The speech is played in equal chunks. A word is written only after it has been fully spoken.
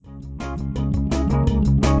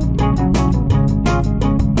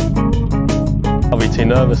I'll be too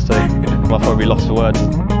nervous to. I'll probably be lost for words.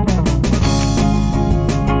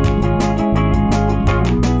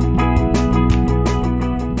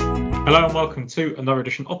 Hello and welcome to another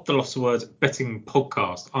edition of the Lost for Words betting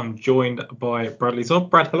podcast. I'm joined by Bradley Todd.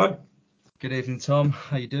 Brad, hello. Good evening, Tom.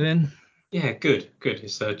 How you doing? Yeah, good.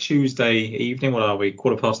 It's a Tuesday evening. What are we?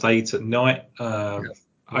 8:15 at night.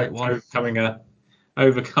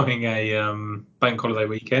 Overcoming a bank holiday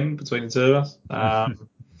weekend between the two of us.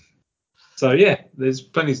 So yeah, there's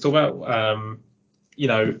plenty to talk about.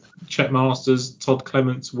 Czech Masters, Todd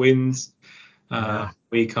Clements wins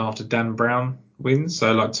week after Dan Brown wins.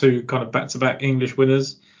 So like two kind of back-to-back English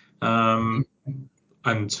winners, and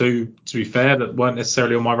two, to be fair, that weren't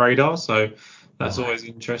necessarily on my radar. So that's always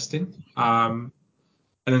interesting. And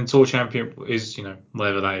then Tour Champion is,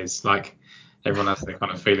 whatever that is. Like everyone has their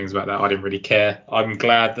kind of feelings about that. I didn't really care. I'm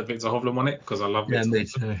glad that Victor Hovland won it because I love Victor. Me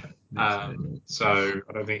too. So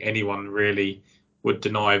I don't think anyone really would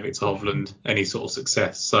deny Victor Hovland any sort of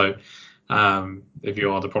success. So if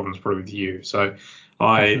you are, the problem's probably with you. So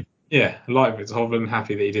I like Victor Hovland,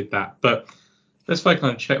 happy that he did that. But let's focus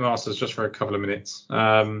on Czech Masters just for a couple of minutes.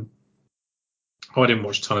 I didn't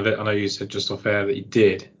watch a ton of it. I know you said just off air that you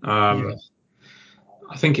did. I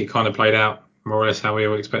think it kind of played out more or less how we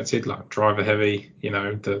all expected, like driver heavy,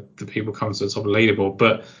 the people come to the top of the leaderboard.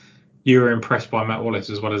 But you were impressed by Matt Wallace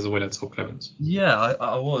as well as the winner, Todd Clements. Yeah,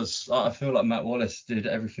 I was. I feel like Matt Wallace did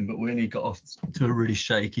everything but win. He got off to a really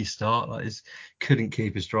shaky start. Couldn't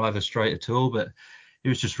keep his driver straight at all, but he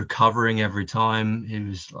was just recovering every time. He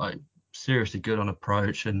was like seriously good on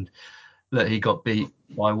approach, and that he got beat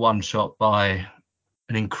by one shot by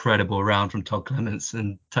an incredible round from Todd Clements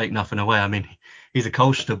and take nothing away. I mean, he's a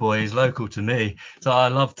Colchester boy. He's local to me, so I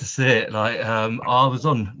love to see it. I was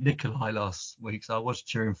on Nikolai last week, so I was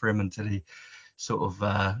cheering for him until he sort of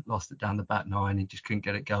lost it down the back nine. He just couldn't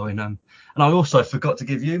get it going. And I also forgot to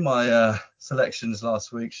give you my selections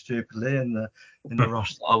last week stupidly in the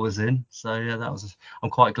rush that I was in. So yeah, I'm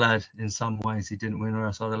quite glad in some ways he didn't win, or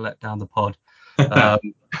else I'd have let down the pod.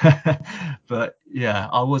 But yeah,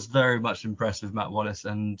 I was very much impressed with Matt Wallace,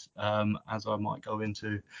 and as I might go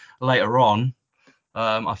into later on,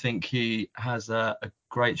 I think he has a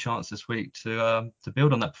great chance this week to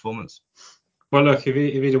build on that performance. Well, look, if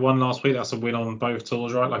he'd have won last week, that's a win on both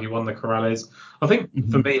tours, right? Like he won the Corrales. I think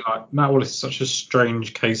for me, like Matt Wallace is such a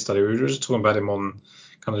strange case study. We were just talking about him on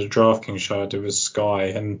kind of the DraftKings show I did with Sky,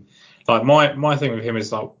 and like my thing with him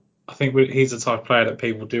is like, I think he's the type of player that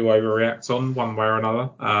people do overreact on one way or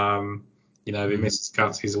another. If he misses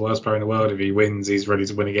cuts, he's the worst player in the world. If he wins, he's ready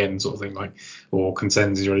to win again, sort of thing. Or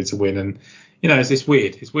contends, he's ready to win. And it's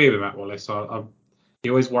weird. It's weird with Matt Wallace. He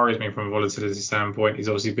always worries me from a volatility standpoint. He's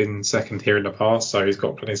obviously been second here in the past, so he's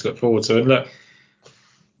got plenty to look forward to. And look,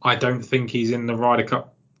 I don't think he's in the Ryder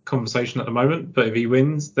Cup conversation at the moment. But if he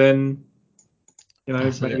wins, then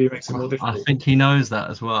maybe it makes it more difficult. I think he knows that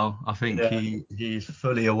as well. I think he's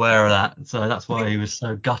fully aware of that. So that's why he was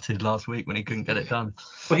so gutted last week when he couldn't get it done.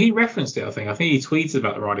 Well, he referenced it, I think. I think he tweeted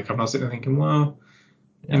about the Ryder Cup, and I was sitting there thinking, well,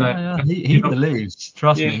 he believes.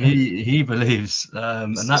 Trust me, he believes,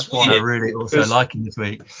 and that's why I really also like him this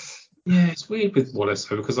week. Yeah, it's weird with Wallace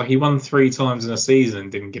though, because he won 3 times in a season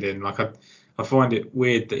and didn't get in. I find it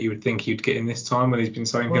weird that you would think he'd get in this time when he's been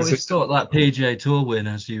so inconsistent. Well, he's got that PGA Tour win,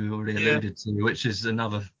 as you already alluded to, which is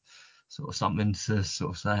another sort of something to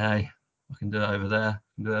sort of say, hey, I can do it over there, I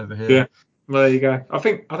can do it over here. Yeah, well, there you go. I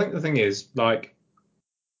think the thing is, like,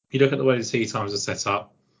 you look at the way the tee times are set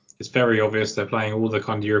up, it's very obvious they're playing all the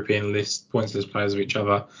kind of European points list players with each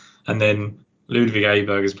other, and then Ludwig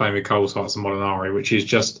Aberg is playing with Colsaerts and Molinari, which is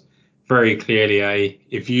just very clearly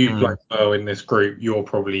if you play well in this group, you're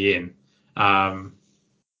probably in.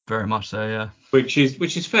 Very much so, yeah. Which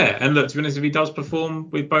is fair. And look, to be honest, if he does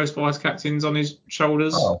perform with both vice captains on his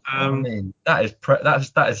shoulders, I mean, that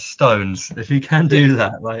is stones. If he can do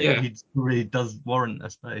that, he really does warrant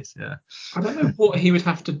a space. Yeah. I don't know what he would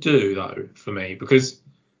have to do though for me, because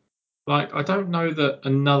I don't know that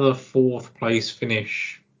another 4th place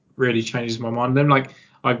finish really changes my mind. Then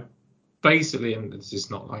I basically, and this is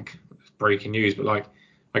not like breaking news, but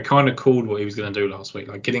I kind of called what he was going to do last week,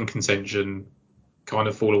 like get in contention, kind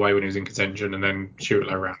of fall away when he was in contention, and then shoot a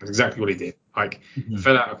low round. That's exactly what he did.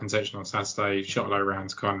 Fell out of contention on Saturday, shot a low round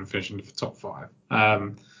to kind of finish in the top 5.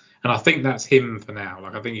 And I think that's him for now.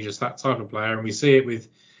 I think he's just that type of player, and we see it with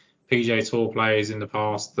PGA Tour players in the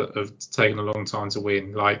past that have taken a long time to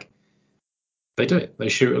win. They do it. They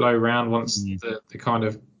shoot a low round once the kind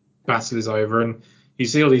of battle is over, and you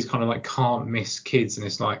see all these kind of can't miss kids, and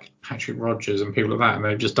it's like Patrick Rodgers and people like that, and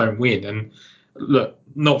they just don't win. And look,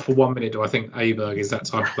 not for 1 minute do I think Aberg is that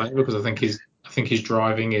type of player, because I think his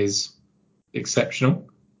driving is exceptional.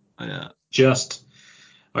 Yeah.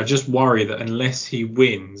 I just worry that unless he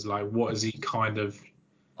wins, like, what is he kind of?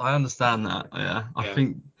 I understand that. Yeah. I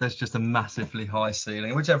think there's just a massively high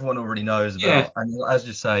ceiling, which everyone already knows about. Yeah. And as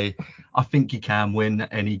you say, I think he can win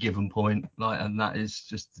at any given point, and that is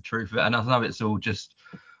just the truth of it. And I know it's all just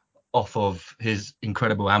off of his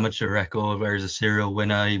incredible amateur record, where he's a serial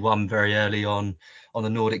winner. He won very early on the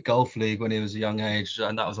Nordic Golf League when he was a young age,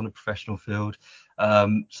 and that was on a professional field.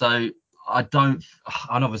 So I don't,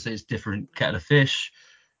 and obviously it's different kettle of fish,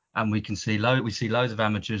 and we see loads of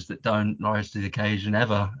amateurs that don't rise to the occasion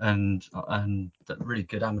ever, and that really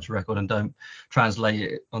good amateur record and don't translate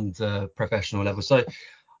it onto professional level. So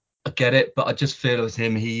I get it, but I just feel with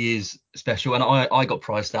him, he is special. And I got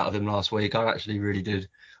priced out of him last week. I actually really did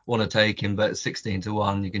want to take him, but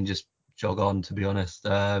 16-1, you can just jog on, to be honest.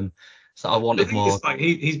 So I wanted more. Like,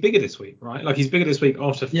 he's bigger this week, right? Like, he's bigger this week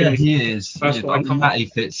after finishing. Yeah, he is. That's what I can't. Matty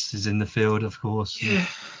Fitz is in the field, of course. Yeah.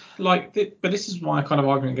 Like, but this is my kind of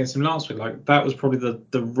argument against him last week. Like, that was probably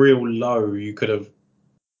the real low you could have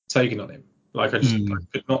taken on him. Like, I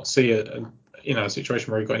could not see a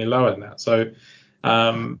situation where he got any lower than that. So,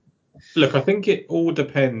 look, I think it all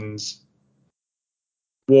depends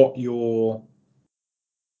what you're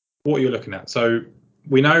looking at. So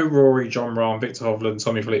we know Rory, John Rahm, Victor Hovland,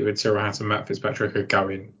 Tommy Fleetwood, Tyrrell Hatton, Matt Fitzpatrick are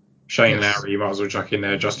going. Shane Lowry, you might as well chuck in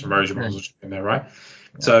there. Justin Rose, you might as well chuck in there, right? Yeah.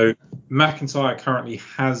 So McIntyre currently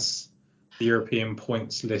has the European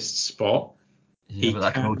points list spot. Yeah, but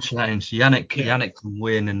that can all change. Yannick can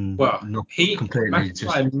win and not completely.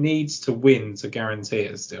 McIntyre needs to win to guarantee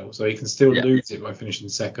it still, so he can still lose it by finishing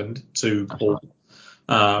second to Paul.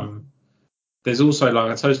 There's also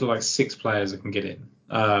like a total of like 6 players that can get in,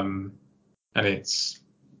 and I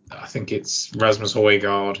think it's Rasmus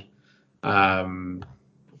Højgaard. I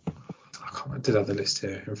did have the list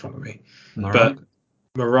here in front of me, but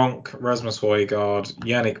Meronk, Rasmus Højgaard,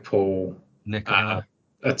 Yannick Paul,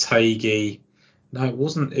 Ategi. No, it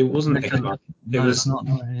wasn't Nicolai.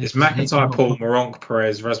 It's McIntyre, Paul, Meronk,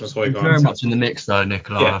 Perez, Rasmus Højgaard. Very much in the mix though,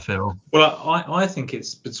 Nicolai. I feel. Well, I think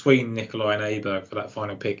it's between Nicolai and Aberg for that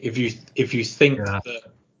final pick. If you think that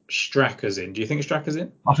Straka's in, do you think Straka's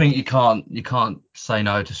in? I think you can't say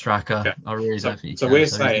no to Straka. Yeah. I really don't think you can. So we're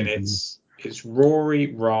saying it's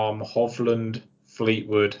Rory, Rahm, Hovland,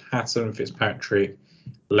 Fleetwood, Hatton, Fitzpatrick,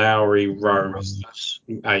 Lowry, Rose. That's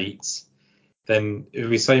the 8. Then if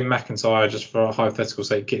we say McIntyre, just for a hypothetical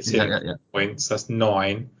sake, gets in points, that's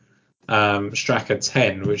 9. Straka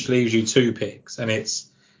 10, which leaves you 2 picks, and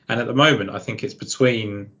at the moment I think it's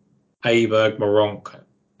between Aberg, Meronk,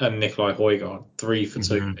 and Nicolai Højgaard, 3 for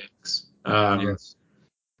 2 picks. Yes,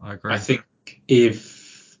 I agree. I think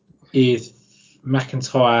if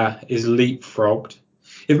McIntyre is leapfrogged,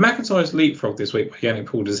 this week by Yannick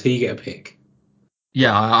Paul, does he get a pick?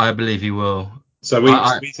 Yeah, I believe he will. So we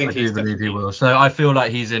think I believe he will. So I feel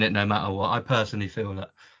like he's in it no matter what. I personally feel that.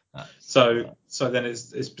 So then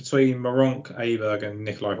it's between Meronk, Aberg, and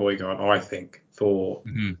Nicolai Højgaard, I think, for.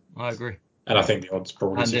 I agree. And I think the odds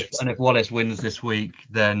probably. And if Wallace wins this week,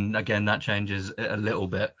 then again that changes it a little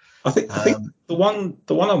bit. I think the one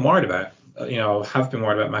I'm worried about, I have been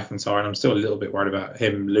worried about McIntyre, and I'm still a little bit worried about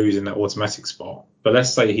him losing that automatic spot. But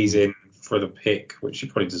let's say he's in for the pick, which he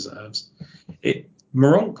probably deserves.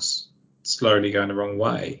 Meronk's slowly going the wrong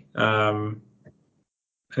way, and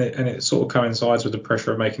it sort of coincides with the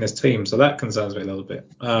pressure of making his team, so that concerns me a little bit.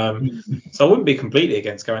 So I wouldn't be completely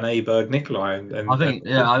against going Aberg, Nicolai, I think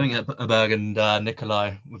Aberg and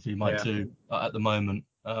Nicolai would be my 2 at the moment.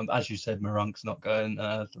 As you said, Meronk's not going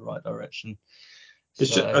the right direction.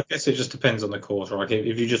 I guess it just depends on the course, right?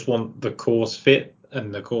 If you just want the course fit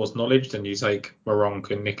and the course knowledge, then you take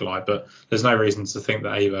Meronk and Nicolai. But there's no reason to think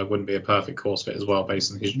that Aberg wouldn't be a perfect course fit as well,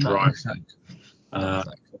 based on his drive. Exactly.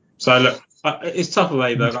 So look, it's tough with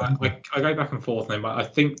Aberg. I go back and forth on him, but I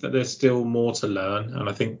think that there's still more to learn, and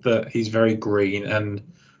I think that he's very green, and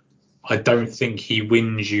I don't think he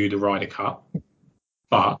wins you the Ryder Cup,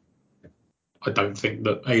 but I don't think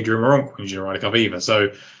that Adrian Meronk wins you the Ryder Cup either.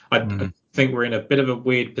 So I think we're in a bit of a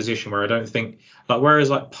weird position where I don't think, like, whereas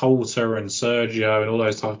like Poulter and Sergio and all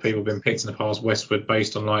those type of people have been picked in the past, Westwood,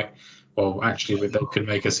 based on actually they could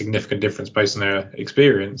make a significant difference based on their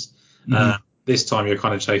experience. This time you're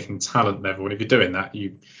kind of taking talent level, and if you're doing that,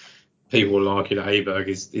 people will argue that Aberg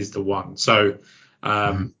is the one. So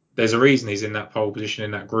there's a reason he's in that pole position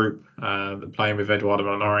in that group, playing with Eduardo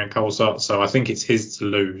Molinari and Colsaert. So I think it's his to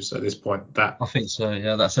lose at this point. I think so.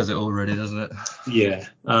 Yeah, that says it already, doesn't it? Yeah.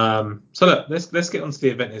 So look, let's get onto the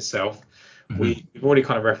event itself. We've already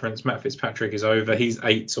kind of referenced Matt Fitzpatrick is over. He's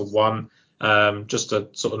 8-1. Just a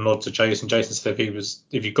sort of nod to Jason. Jason said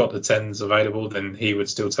if you got the 10s available, then he would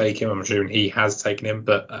still take him. I'm assuming he has taken him,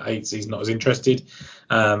 but at 8s he's not as interested.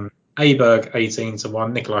 Aberg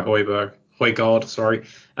 18-1, Nikolai Højgaard,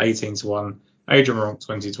 18-1, Adrian Ronk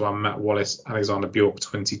 20-1, Matt Wallace, Alexander Bjork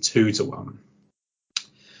 22-1.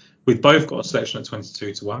 We've both got a selection at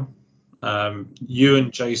 22-1. You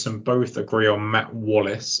and Jason both agree on Matt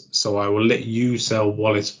Wallace, so I will let you sell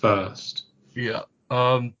Wallace first. Yeah.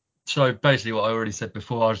 So basically what I already said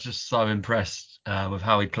before, I was just so impressed with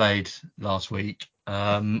how he played last week.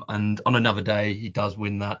 And on another day, he does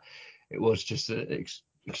win that. It was just an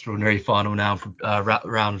extraordinary final now from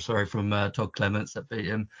round from Todd Clements that beat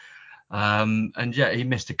him. And yeah, he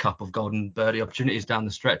missed a couple of golden birdie opportunities down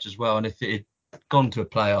the stretch as well. And if it had gone to a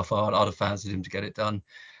playoff, I'd have fancied him to get it done.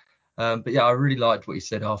 But yeah, I really liked what he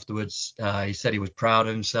said afterwards. He said he was proud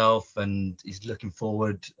of himself and he's looking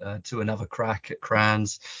forward to another crack at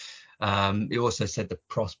Crans. He also said the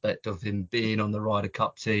prospect of him being on the Ryder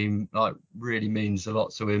Cup team really means a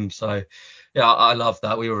lot to him. So yeah, I love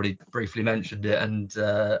that. We already briefly mentioned it, and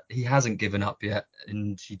he hasn't given up yet,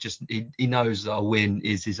 and he knows that a win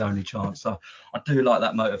is his only chance. So I do like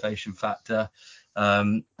that motivation factor.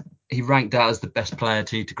 He ranked out as the best player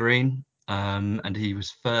tee to green. And he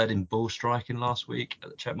was third in ball striking last week at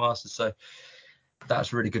the Czech Masters, so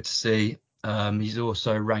that's really good to see. He's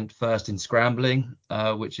also ranked first in scrambling,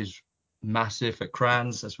 which is massive at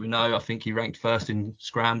Crans, as we know. I think he ranked first in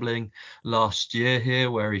scrambling last year here,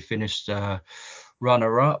 where he finished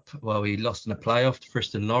runner-up. Well, he lost in a playoff to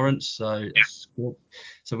Tristan Lawrence, so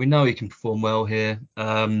we know he can perform well here.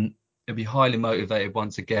 He'll be highly motivated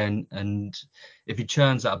once again, and if he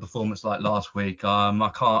churns out a performance like last week,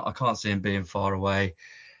 I can't see him being far away.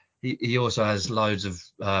 He also has loads of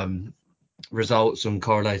results on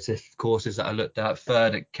correlative courses that I looked at.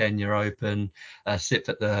 Third at Kenya Open, sixth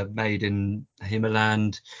at the Maiden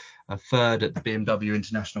Himmerland, third at the BMW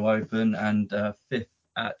International Open, and fifth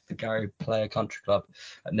at the Gary Player Country Club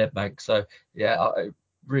at Nedbank. So yeah, it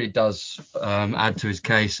really does add to his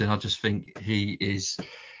case, and I just think he is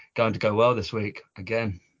going to go well this week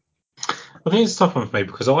again. I think it's a tough one for me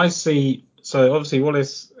because I see. So obviously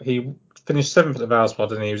Wallace, he finished 7th at the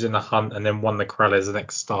Valspar, and he was in the hunt and then won the Corales the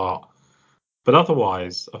next start. But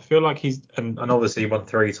otherwise, I feel like he's and obviously he won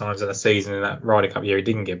 3 times in a season in that Ryder Cup year. He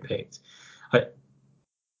didn't get picked. On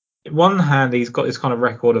one hand, he's got this kind of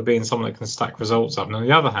record of being someone that can stack results up, and on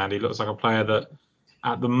the other hand, he looks like a player that,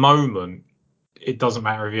 at the moment, it doesn't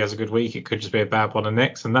matter if he has a good week. It could just be a bad one the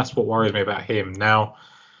next, and that's what worries me about him. Now,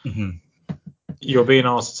 you're being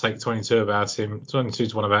asked to take 22 to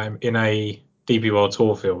 1 about him in a DP World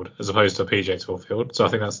Tour field as opposed to a PGA Tour field. So I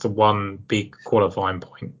think that's the one big qualifying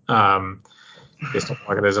point. It's not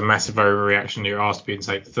like there's a massive overreaction. You're asked to be in,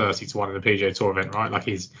 say, 30 to 1 in the PGA Tour event, right? Like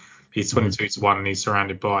he's 22 to 1 and he's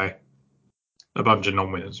surrounded by a bunch of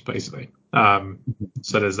non-winners, basically.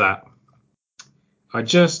 So there's that. I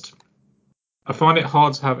find it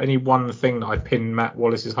hard to have any one thing that I pin Matt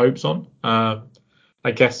Wallace's hopes on. I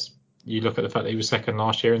guess you look at the fact that he was second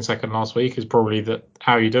last year and second last week is probably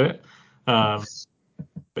how you do it. But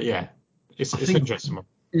yeah, it's an interesting one.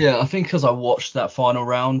 Yeah, I think because I watched that final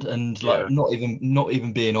round and not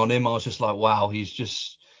even being on him, I was just like, wow, he's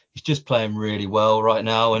just playing really well right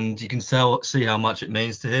now, and you can see how much it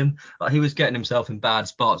means to him. Like, he was getting himself in bad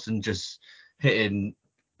spots and just hitting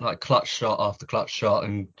like clutch shot after clutch shot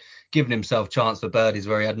and giving himself chance for birdies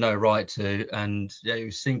where he had no right to. And yeah, he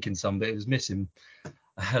was sinking some, but he was missing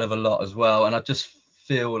a hell of a lot as well. And I just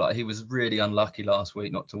feel like he was really unlucky last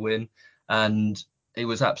week not to win, and he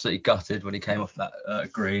was absolutely gutted when he came off that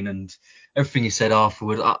green, and everything he said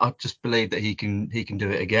afterward. I just believe that he can do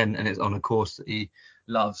it again, and it's on a course that he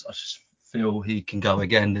loves. I just feel he can go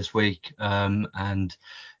again this week. And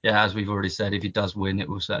yeah, as we've already said, if he does win, it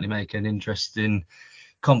will certainly make an interesting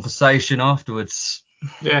conversation afterwards.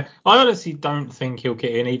 Yeah, I honestly don't think he'll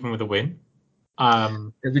get in even with a win.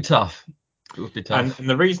 It'll be tough. It would be tough. And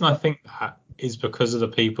the reason I think that is because of the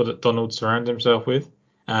people that Donald surrounded himself with,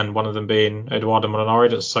 and one of them being Eduardo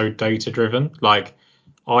Molinari, that's so data driven. Like,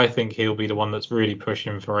 I think he'll be the one that's really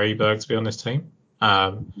pushing for Aberg to be on this team.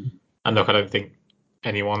 And look, I don't think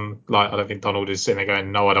Donald is sitting there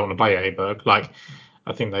going, no, I don't want to play Aberg. Like,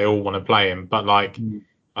 I think they all want to play him, but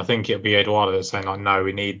I think it'll be Eduardo that's saying, like, no,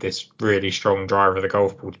 we need this really strong driver of the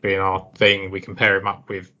golf ball to be in our thing. We can pair him up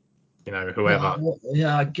with, whoever.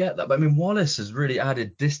 Yeah, I get that. But I mean, Wallace has really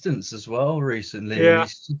added distance as well recently. Yeah,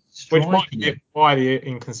 which might be why the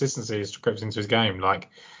inconsistency has crept into his game. Like,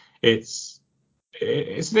 it's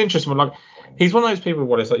an interesting one. Like, he's one of those people,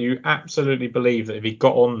 Wallace, like, you absolutely believe that if he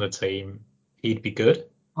got on the team, he'd be good.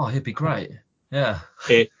 Oh, he'd be great. Yeah.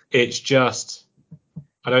 It's just,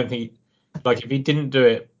 I don't think, like, if he didn't do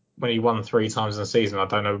it when he won 3 times in the season, I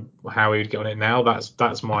don't know how he would get on it now.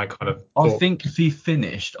 That's my kind of I thought. think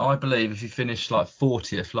I believe if he finished like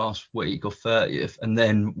 40th last week or 30th and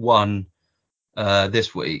then won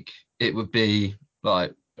this week, it would be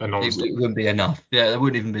like it wouldn't be enough. Yeah, it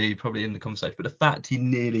wouldn't even be probably in the conversation. But the fact he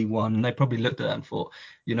nearly won, and they probably looked at that and thought,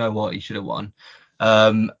 you know what, he should have won.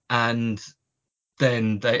 And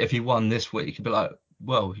then if he won this week, it'd be like,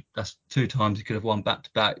 well, that's 2 times he could have won back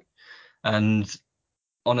to back. And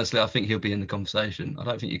honestly, I think he'll be in the conversation. I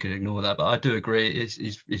don't think you can ignore that. But I do agree,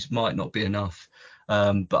 it might not be enough.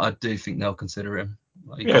 But I do think they'll consider him.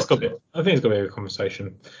 Yeah, I think it's got to be a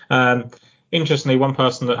conversation. Interestingly, one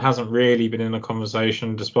person that hasn't really been in a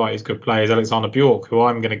conversation despite his good play is Alexander Bjork, who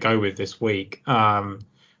I'm going to go with this week.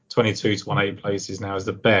 22 to 1 8 places now is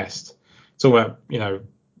the best. Talk about,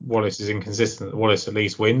 Wallace is inconsistent. Wallace at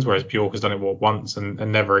least wins, whereas Bjork has done it once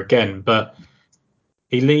and never again. But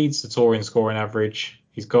he leads the tour in scoring average.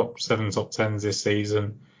 He's got 7 top 10s this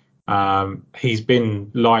season. He's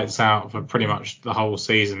been lights out for pretty much the whole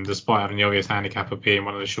season, despite having the obvious handicap of being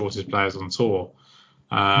one of the shortest players on tour.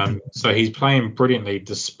 So he's playing brilliantly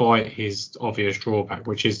despite his obvious drawback,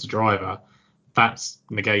 which is the driver. That's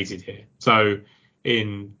negated here. So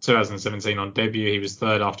in 2017 on debut, he was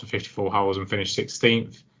third after 54 holes and finished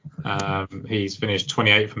 16th. He's finished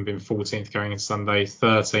 28th and been 14th going into Sunday,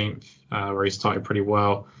 13th, where he started pretty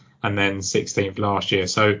well, and then 16th last year.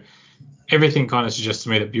 So everything kind of suggests to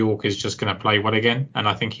me that Bjork is just going to play well again, and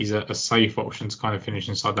I think he's a safe option to kind of finish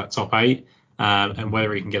inside that top 8. And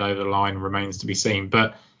whether he can get over the line remains to be seen.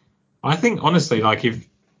 But I think, honestly, I don't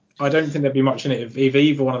think there'd be much in it. If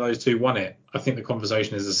either one of those two won it, I think the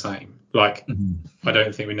conversation is the same. I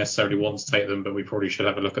don't think we necessarily want to take them, but we probably should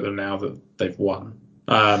have a look at them now that they've won.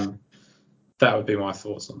 That would be my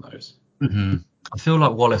thoughts on those. I feel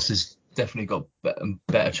like Wallace has definitely got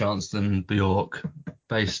better chance than Bjork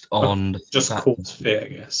based on just course fit, I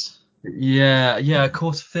guess. Yeah,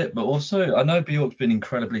 course fit, but also I know Bjork's been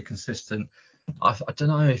incredibly consistent. I don't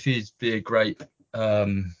know if he'd be a great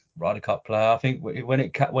Ryder Cup player. I think when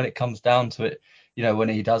it comes down to it, when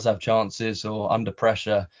he does have chances or under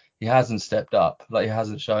pressure, he hasn't stepped up. Like, he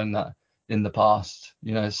hasn't shown that in the past.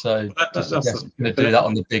 So that's going to do that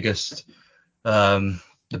on the biggest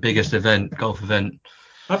event, golf event.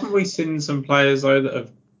 Haven't we seen some players though that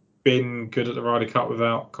have been good at the Ryder Cup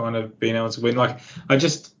without kind of being able to win?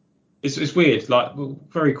 It's weird. We'll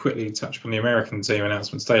very quickly touch upon the American team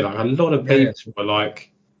announcement today. A lot of people were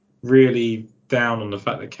really down on the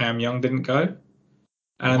fact that Cam Young didn't go,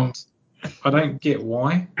 and I don't get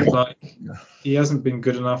why. He hasn't been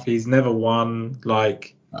good enough. He's never won.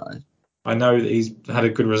 I know that he's had a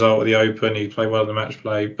good result at the Open. He played well in the match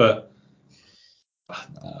play, but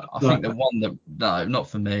I think the one that not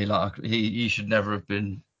for me. He should never have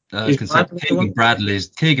been. Keegan Bradley is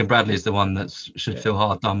the one that should feel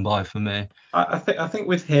hard done by for me. I think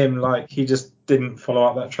with him, he just didn't follow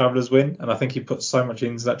up that Travellers win, and I think he put so much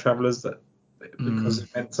into that Travellers that because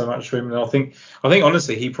it meant so much to him. And I think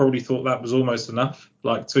honestly he probably thought that was almost enough,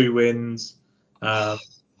 2 wins.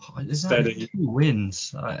 Steady 2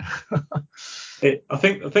 wins. I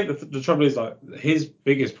think the trouble is his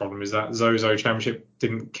biggest problem is that Zozo Championship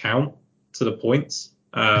didn't count to the points.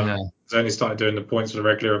 He's only started doing the points for the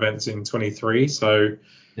regular events in 23, so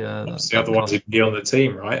obviously otherwise he'd be on the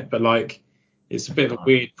team, right? But it's a bit of a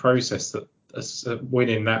weird process that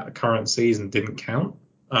winning that current season didn't count.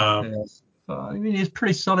 I mean, he's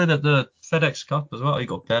pretty solid at the FedEx Cup as well. He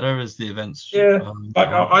got better as the events.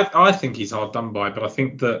 I think he's hard done by, but I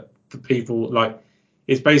think that the people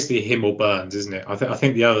it's basically him or Burns, isn't it? I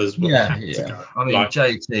think the others will have to go. I mean,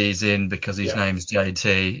 JT's in because his name's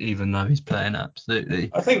JT, even though he's playing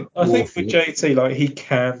absolutely. I think with JT, he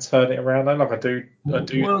can turn it around. I do.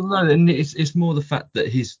 Well, no, and it's more the fact that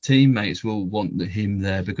his teammates will want him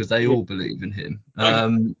there because they all believe in him.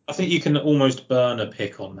 I think you can almost burn a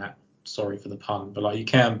pick on that. Sorry for the pun, but you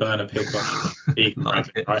can burn a pick on Keegan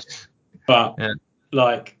Bradley, right? But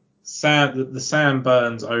Sam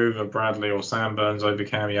Burns over Bradley or Sam Burns over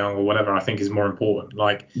Cam Young or whatever, I think is more important.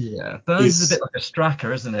 Burns is a bit like a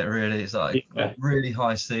Stracker, isn't it? Really, it's really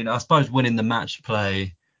high scene. I suppose winning the match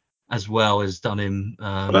play as well has done him.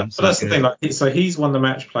 But that's the thing. So he's won the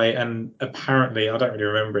match play, and apparently I don't really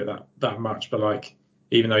remember it that much, but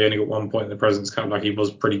even though he only got 1 point in the President's Cup, he was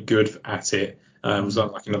pretty good at it. Was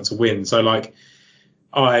unlucky not to win. So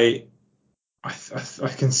I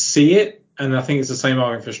can see it, and I think it's the same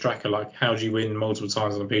argument for Straka. How do you win multiple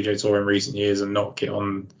times on the PGA Tour in recent years and not get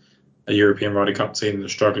on a European Ryder Cup team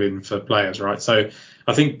that's struggling for players, right? So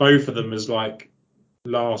I think both of them as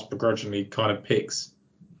last begrudgingly kind of picks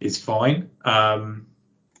is fine.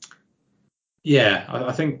 Yeah,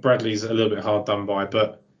 I think Bradley's a little bit hard done by,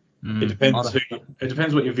 but it depends it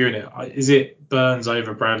depends what you're viewing it. Is it Burns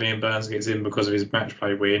over Bradley and Burns gets in because of his match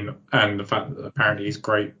play win and the fact that apparently he's a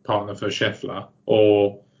great partner for Scheffler,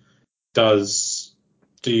 or do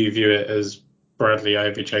you view it as Bradley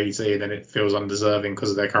over JT and then it feels undeserving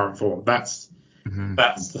because of their current form? That's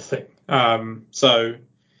the thing. So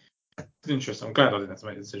it's interesting. I'm glad I didn't have to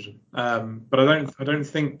make the decision. But I don't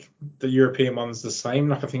think the European one's the same.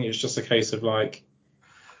 Like I think it's just a case of like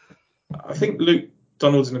I think Luke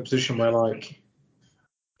Donald's in a position where like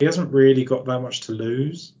he hasn't really got that much to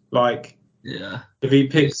lose. Like if he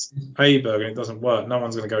picks Aberg and it doesn't work, no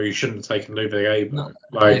one's going to go, you shouldn't have taken Ludwig Aberg. No,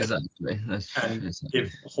 like exactly.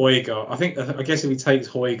 If Højgaard, I guess if he takes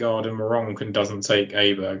Højgaard and Moronk and doesn't take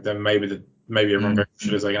Aberg, then maybe everyone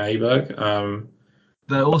should have taken Aberg.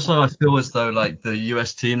 But also, I feel as though like the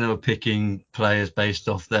US team, they were picking players based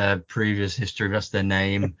off their previous history, that's their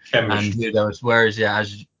name, and who there was. Whereas,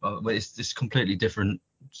 it's completely different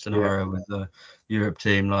scenario with the Europe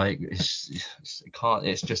team. Like it's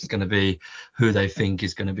just going to be who they think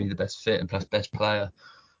is going to be the best fit and best player,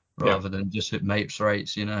 rather than just hit Mapes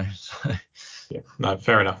rates, So. Yeah, no,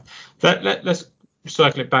 fair enough. Let's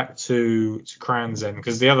circle it back to Kranz then,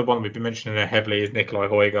 because the other one we've been mentioning there heavily is Nicolai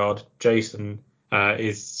Højgaard. Jason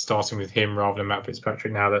is starting with him rather than Matt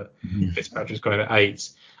Fitzpatrick now that Fitzpatrick's gone in at 8.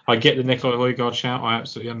 I get the Nicolai Højgaard shout. I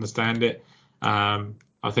absolutely understand it. I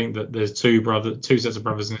think that there's two sets of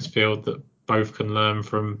brothers in this field that both can learn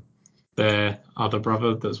from their other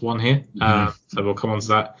brother that's won here. So we'll come on to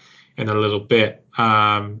that in a little bit.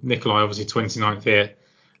 Nicolai obviously 29th here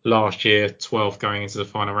last year, 12th going into the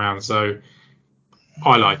final round. So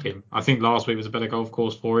I like him. I think last week was a better golf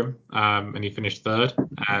course for him, and he finished 3rd.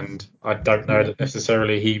 And I don't know that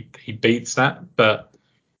necessarily he beats that, but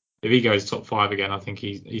if he goes top 5 again, I think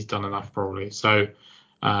he's done enough probably. So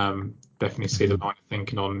definitely see the line of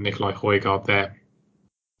thinking on Nicolai Højgaard there.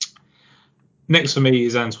 Next for me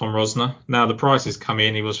is Antoine Rosner. Now the prices come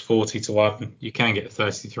in. He was 40-1. You can get the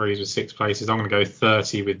 33s with 6 places. I'm going to go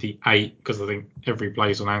 30 with the 8 because I think every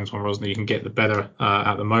place on Antoine Rosner you can get the better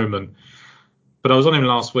at the moment. But I was on him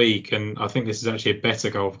last week, and I think this is actually a better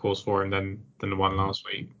golf course for him than the one last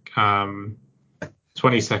week.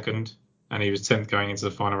 22nd, and he was 10th going into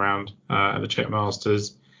the final round at the Czech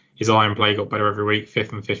Masters. His iron play got better every week,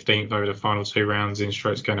 5th and 15th over the final 2 rounds in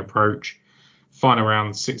strokes gained approach. Final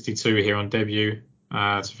round 62 here on debut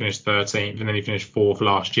to finish 13th, and then he finished 4th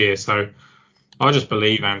last year. So I just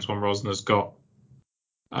believe Antoine Rosner's got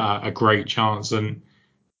a great chance. And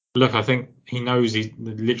look, I think he knows he's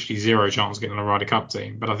literally 0 chance of getting on a Ryder Cup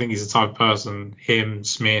team, but I think he's the type of person, him,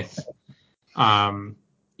 Smith, if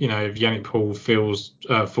Yannick Paul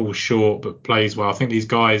falls short but plays well, I think these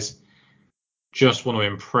guys just want to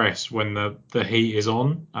impress when the heat is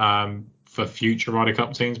on for future Ryder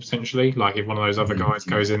Cup teams potentially, like if one of those other guys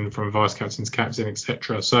goes in from vice captain to captain,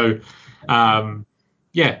 etc. So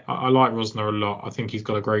I like Rosner a lot. I think he's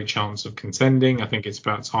got a great chance of contending. I think it's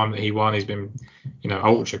about time that he won. He's been,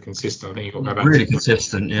 ultra consistent. I think he got to go back really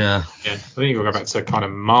consistent. Yeah. I think he got to go back to kind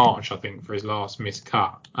of March. I think for his last missed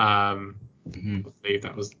cut. I believe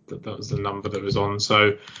that was the number that was on.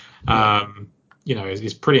 So,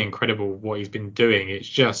 it's pretty incredible what he's been doing. It's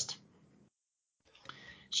just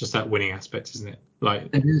that winning aspect, isn't it? Like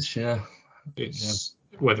it is. Yeah. It's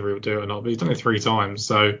whether he'll do it or not. But he's done it 3 times.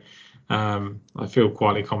 So. I feel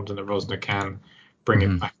quietly confident that Rosner can bring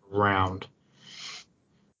it back around.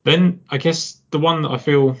 Then I guess the one that I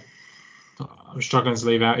feel I'm struggling to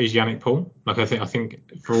leave out is Yannick Paul. Like I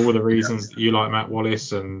think for all the reasons that you like Matt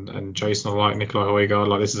Wallace and Jason like Nicolai Højgaard,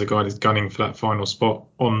 like this is a guy that's gunning for that final spot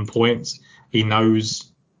on points. He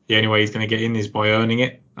knows the only way he's going to get in is by earning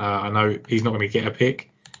it. I know he's not going to get a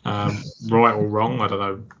pick, right or wrong. I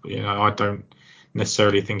don't know. I don't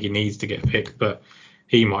necessarily think he needs to get a pick, but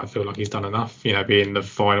he might feel like he's done enough, being the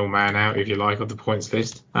final man out, if you like, of the points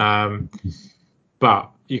list. But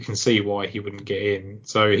you can see why he wouldn't get in.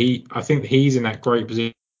 So I think he's in that great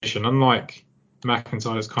position. Unlike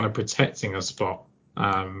McIntyre's kind of protecting a spot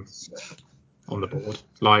on the board,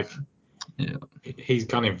 he's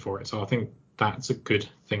gunning for it. So I think that's a good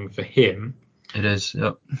thing for him. It is,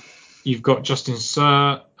 yep. You've got Justin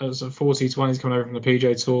Suhr as a 40-1. He's coming over from the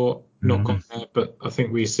PGA Tour. Not gone there, but I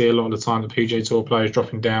think we see a lot of the time the PGA Tour players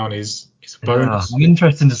dropping down is a bonus. Yeah, I'm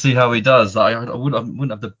interested to see how he does. I wouldn't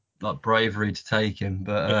have the bravery to take him,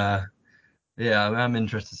 but I'm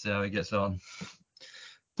interested to see how he gets on. I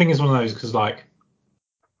think it's one of those because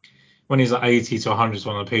when he's 80 to 100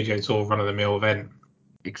 on the PGA Tour run of the mill event,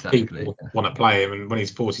 exactly, people want to play him, and when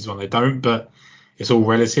he's 40-1 they don't. But it's all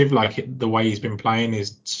relative. Like the way he's been playing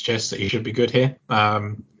suggests that he should be good here.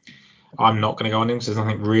 I'm not going to go on him because there's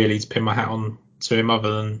nothing really to pin my hat on to him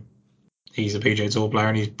other than he's a PGA Tour player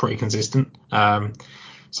and he's pretty consistent.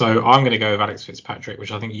 So I'm going to go with Alex Fitzpatrick,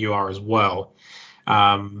 which I think you are as well.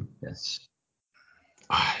 Yes.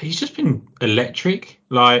 He's just been electric.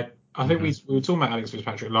 Like, I think we were talking about Alex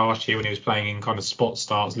Fitzpatrick last year when he was playing in kind of spot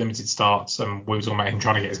starts, limited starts, and we were talking about him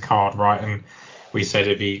trying to get his card right. And we said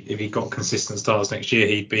if he got consistent starts next year,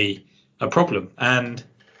 he'd be a problem. And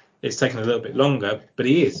it's taken a little bit longer, but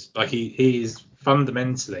he is. Like, he is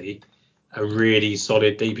fundamentally a really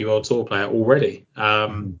solid DP World Tour player already.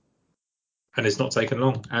 And it's not taken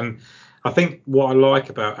long. And I think what I like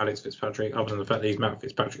about Alex Fitzpatrick, other than the fact that he's Matt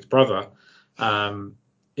Fitzpatrick's brother,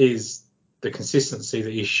 is the consistency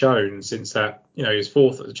that he's shown since that, he was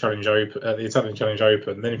fourth at the Challenge Open, at the Italian Challenge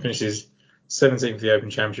Open. Then he finishes 17th of the Open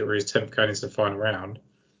Championship, where he's 10th going into the final round.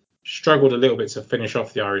 Struggled a little bit to finish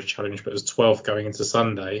off the Irish Challenge, but was 12th going into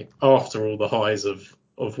Sunday after all the highs of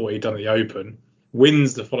what he'd done at the Open.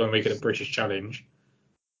 Wins the following week at the British Challenge.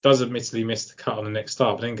 Does admittedly miss the cut on the next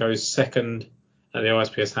start, but then goes second at the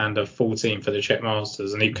ISPS Hander, 14th for the Czech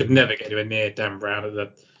Masters, and he could never get anywhere near Dan Brown at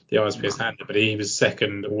the ISPS Hander, but he was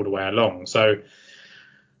second all the way along. So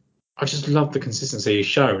I just love the consistency he's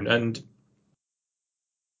shown, and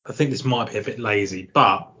I think this might be a bit lazy,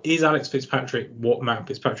 but is Alex Fitzpatrick what Matt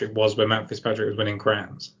Fitzpatrick was when Matt Fitzpatrick was winning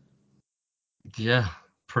crowns? Yeah,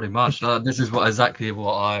 pretty much. This is exactly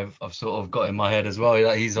what I've sort of got in my head as well.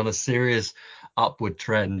 He's on a serious upward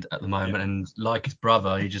trend at the moment, and like his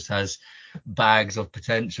brother, he just has bags of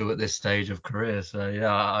potential at this stage of career. So yeah,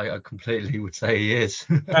 I completely would say he is.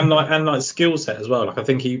 and like skill set as well. Like, I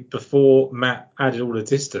think before Matt added all the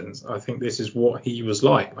distance, I think this is what he was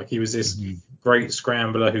like. Like, he was this great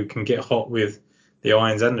scrambler who can get hot with the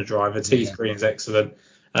irons and the driver. Tee screen is excellent.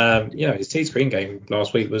 His tee screen game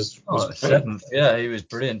last week was seventh. Yeah, he was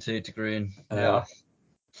brilliant tee to green. Yeah.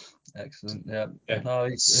 Excellent. Yeah. No,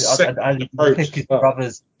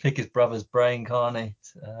 pick his brother's brain, can't he?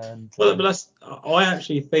 And, but I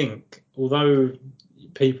actually think, although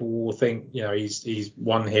people will think, he's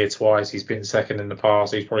won here twice, he's been second in the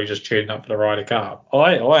past, he's probably just tuning up for the Ryder Cup.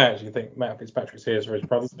 I actually think Matt Fitzpatrick's here for his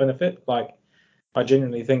brother's benefit. Like, I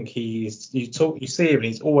genuinely think you see him, and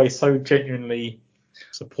he's always so genuinely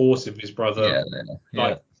supportive of his brother.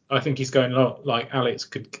 Yeah. I think he's going like Alex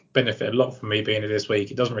could benefit a lot from me being here this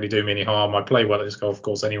week. It doesn't really do me any harm. I play well at this golf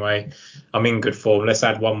course anyway. I'm in good form. Let's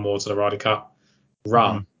add one more to the Ryder Cup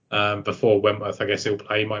run before Wentworth. I guess he'll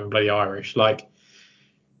play. He might even play the Irish. Like,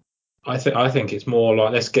 I think it's more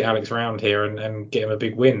like, let's get Alex around here and get him a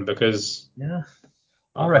big win, because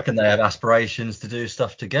I reckon they have aspirations to do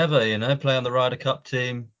stuff together. Play on the Ryder Cup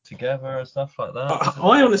team together and stuff like that.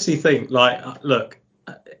 I honestly think, like, look,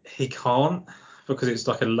 he can't, because it's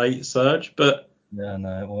like a late surge, but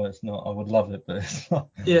it's not. I would love it, but it's not.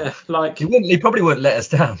 Yeah, like, he probably wouldn't let us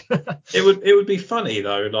down. it would be funny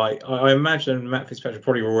though. Like, I imagine Matt Fitzpatrick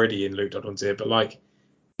probably already in Luke Donald's ear, but like,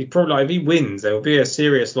 he'd probably, like, if he wins, there will be a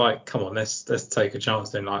serious, like, come on, let's take a chance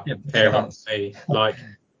then, like, pair up with me. Like,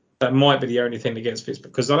 that might be the only thing that gets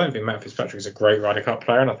Fitzpatrick, because I don't think Matt Fitzpatrick is a great Ryder Cup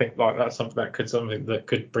player, and I think, like, that's something that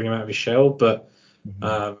could bring him out of his shell, but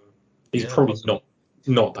he's probably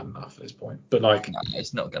not done enough at this point. But like,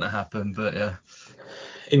 it's not going to happen. But yeah,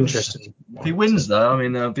 interesting. If he wins though, I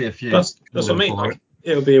mean, there'll be a few. That's what I mean. Like,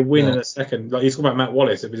 it'll be a win in a second. Like, you talk about Matt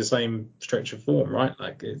Wallace, it'll be the same stretch of form, right?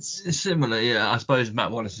 Like, it's similar. Yeah, I suppose Matt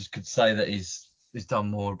Wallace could say that he's done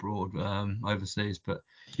more abroad, overseas, but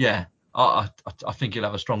yeah. I think he'll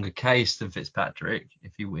have a stronger case than Fitzpatrick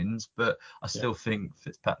if he wins, but I still think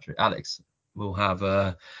Alex will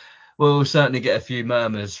have we'll certainly get a few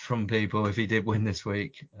murmurs from people if he did win this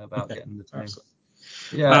week about getting the team.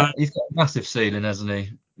 Yeah, he's got a massive ceiling, hasn't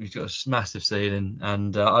he? He's got a massive ceiling,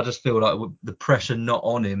 and I just feel like with the pressure not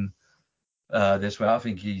on him this way, I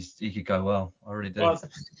think he could go well. I really do. Well,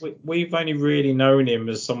 we've only really known him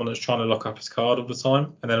as someone that's trying to lock up his card all the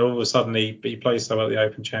time, and then all of a sudden he plays so well at the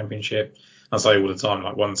Open Championship. I say all the time,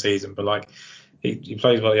 like one season, but like, he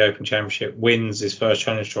plays well at the Open Championship, wins his first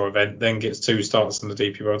Challenge Tour event, then gets 2 starts in the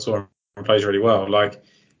DP World Tour and plays really well. Like,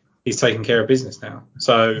 he's taking care of business now.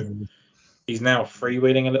 So he's now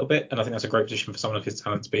freewheeling a little bit, and I think that's a great position for someone of his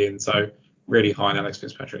talent to be in. So really high on Alex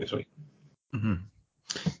Fitzpatrick this week.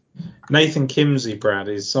 Nathan Kimsey, Brad,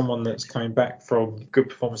 is someone that's coming back from good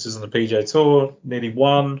performances on the PGA Tour, nearly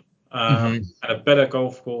won, and a better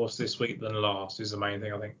golf course this week than last is the main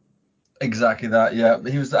thing, I think. Exactly that, yeah.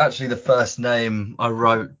 He was actually the first name I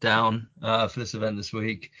wrote down for this event this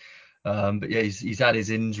week. But yeah, he's had his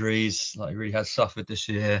injuries, like, he really has suffered this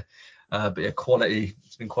year. But yeah, quality.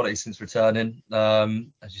 It's been quality since returning.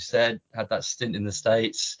 As you said, had that stint in the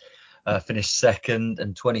States, finished second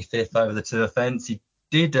and 25th over the tour fence. He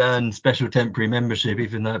did earn special temporary membership,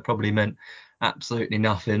 even though it probably meant absolutely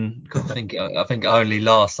nothing. I think it only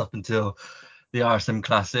lasts up until the RSM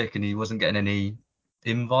Classic, and he wasn't getting any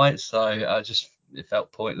invites. So it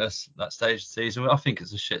felt pointless that stage of the season. I think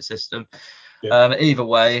it's a shit system. Yeah. Either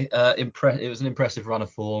way, it was an impressive run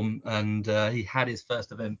of form, and he had his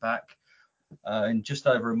first event back in just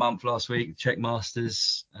over a month last week. Czech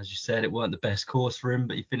Masters, as you said, it weren't the best course for him,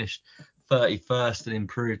 but he finished 31st and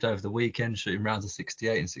improved over the weekend, shooting rounds of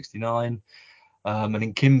 68 and 69. And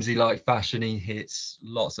in Kimsey-like fashion, he hits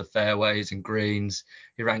lots of fairways and greens.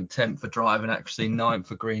 He ranked 10th for driving accuracy, 9th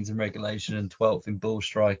for greens and regulation, and 12th in ball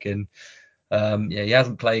striking. He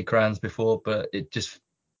hasn't played Crans before, but it just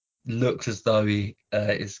looks as though he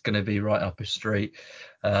is going to be right up his street.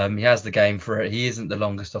 He has the game for it. He isn't the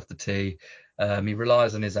longest off the tee. He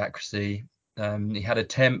relies on his accuracy. He had a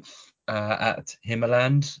 10th at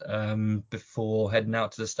Himmerland before heading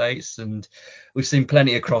out to the States, and we've seen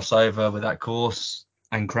plenty of crossover with that course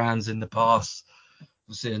and Crans in the past.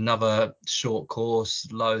 We've seen another short course,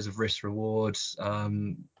 loads of risk rewards,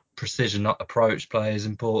 precision approach play is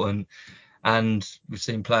important, and we've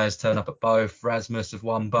seen players turn up at both. Rasmus have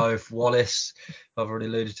won both. Wallace, I've already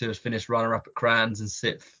alluded to, has finished runner-up at Crans and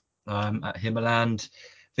 6th at Himmerland.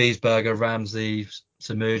 Wiesberger, Ramsey,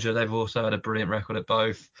 Samuja, they've also had a brilliant record at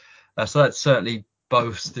both. So that certainly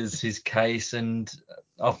boasts his case. And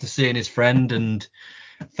after seeing his friend and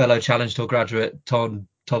fellow Challenge Tour graduate Todd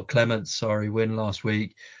Clements, win last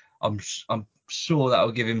week, I'm sure that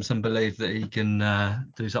will give him some belief that he can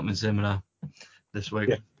do something similar this week.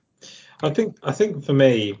 Yeah. I think for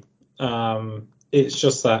me, it's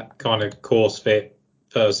just that kind of course fit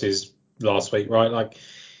versus last week, right? Like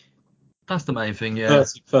that's the main thing, yeah.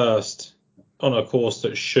 31st on a course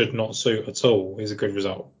that should not suit at all is a good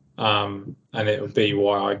result. And it would be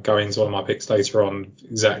why I go into one of my picks later on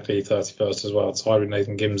exactly 31st as well, tied with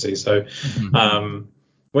Nathan Gimsey. So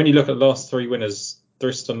when you look at the last three winners,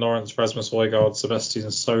 Thriston Lawrence, Rasmus Højgaard, Sebastian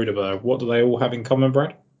Soderberg, what do they all have in common,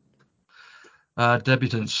 Brad?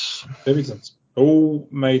 Debutants. All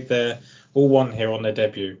won here on their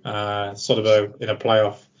debut. Soderberg in a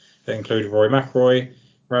playoff that included Rory McIlroy.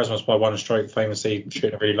 Rasmus by one stroke, famously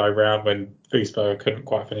shooting a really low round when Wiesberger couldn't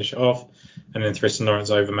quite finish it off. And then Thriston Lawrence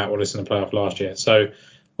over Matt Wallace in the playoff last year. So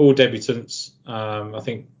all debutants. I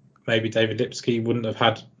think maybe David Lipsky wouldn't have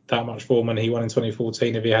had that much form when he won in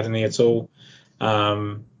 2014 if he had any at all.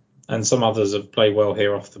 And some others have played well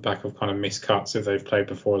here off the back of kind of missed cuts if they've played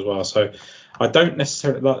before as well. So I don't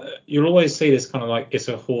necessarily like. You'll always see this kind of like it's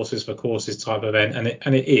a horses for courses type event,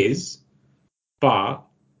 and it is. But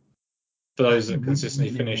for those that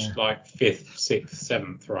consistently finished like 5th, 6th,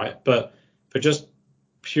 7th, right? But for just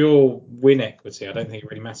pure win equity, I don't think it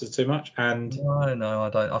really matters too much. And no, I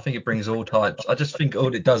don't. I think it brings all types. I just think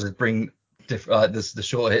all it does is bring the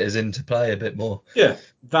short hitters into play a bit more. Yeah,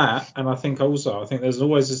 that, and I think there's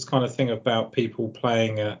always this kind of thing about people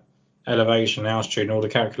playing at elevation, altitude, and all the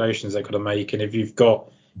calculations they've got to make. And if you've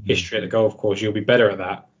got history at the golf course, you'll be better at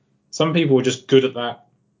that. Some people are just good at that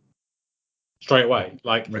straight away.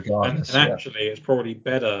 And actually, it's probably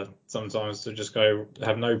better sometimes to just go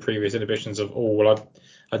have no previous inhibitions of,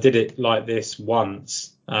 I did it like this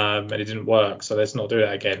once and it didn't work, so let's not do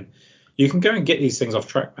that again. You can go and get these things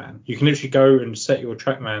off TrackMan. You can literally go and set your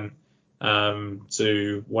TrackMan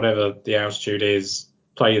to whatever the altitude is,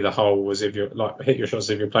 play the hole as if you're hit your shots as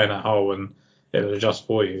if you're playing that hole, and it'll adjust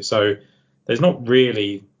for you. So there's not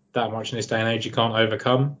really that much in this day and age you can't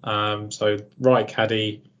overcome. So right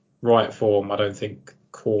caddy, right form, I don't think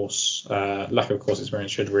lack of course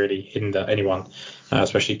experience should really hinder anyone,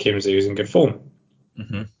 especially Kimsey, who's in good form.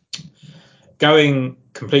 Mm-hmm. Going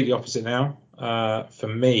completely opposite now, for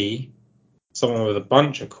me, someone with a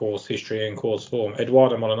bunch of course history and course form,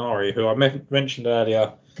 Edoardo Molinari, who I mentioned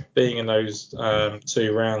earlier, being in those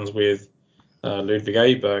 2 rounds with Ludwig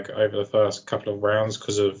Aberg over the first couple of rounds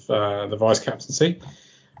because of the vice captaincy.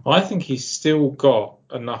 I think he's still got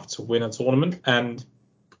enough to win a tournament, and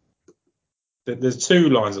there's 2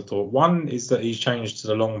 lines of thought. One is that he's changed to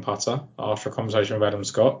the long putter after a conversation with Adam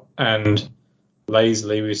Scott, and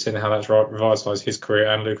lazily we've seen how that's revitalised his career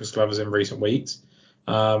and Lucas Glover's in recent weeks.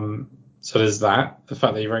 So there's that. The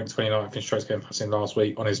fact that he ranked 29th in strokes gained putting last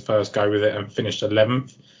week on his first go with it and finished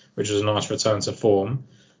 11th, which was a nice return to form.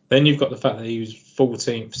 Then you've got the fact that he was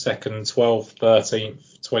 14th, 2nd, 12th,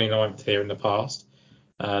 13th, 29th here in the past,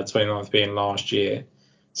 29th being last year.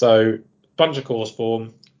 So bunch of course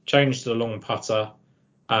form, changed to the long putter,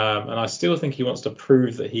 and I still think he wants to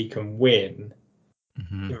prove that he can win.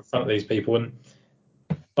 in front of these people. And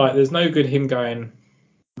like, there's no good him going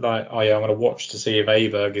like, oh yeah, I'm going to watch to see if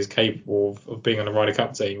Aberg is capable of being on the Ryder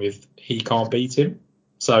Cup team if he can't beat him.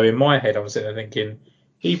 So in my head, I'm sitting there thinking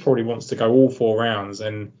he probably wants to go all 4 rounds,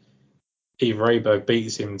 and either Aberg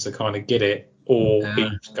beats him to kind of get it, or he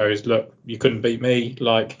just goes, look, you couldn't beat me.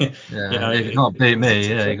 Like, if you can't beat me,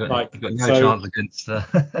 you got no chance against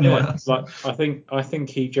anyone else. Like, I think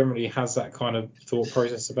he generally has that kind of thought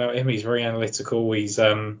process about him. He's very analytical. He's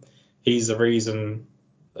the reason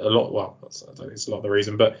a lot. Well, I don't think it's a lot of the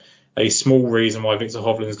reason, but a small reason why Victor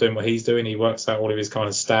Hovland's doing what he's doing. He works out all of his kind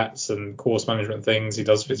of stats and course management things. He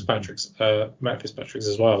does Matt Fitzpatrick's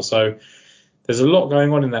as well. So there's a lot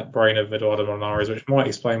going on in that brain of Eduardo Molinares, which might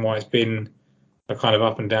explain why it's been a kind of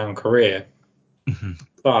up and down career.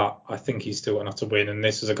 But I think he's still enough to win. And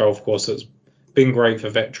this is a golf course that's been great for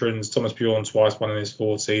veterans. Thomas Bjorn twice won in his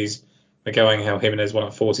 40s. Miguel Angel Jimenez won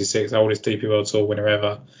at 46, oldest DP World Tour winner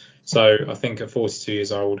ever. So I think at 42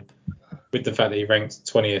 years old, with the fact that he ranked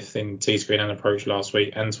 20th in T-screen and approach last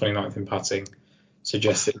week and 29th in putting,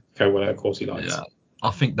 suggests that he can go well at a course he likes. Yeah,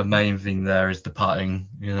 I think the main thing there is the putting.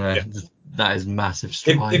 That is massive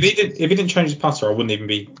strides. If he didn't change his putter, I wouldn't even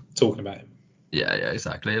be talking about him. Yeah,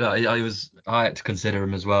 exactly. Like, I had to consider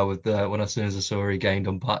him as well with as soon as I saw he gained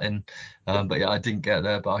on putting. But yeah, I didn't get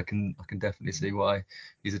there, but I can definitely see why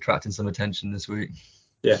he's attracting some attention this week.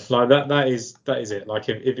 Yeah, like that is it. Like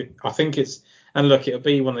I think it's, and look, it'll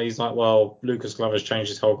be one of these like, well, Lucas Glover's changed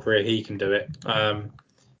his whole career, he can do it.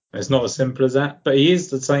 It's not as simple as that, but he is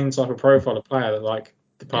the same type of profile of player that like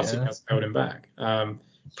the putting has held him back.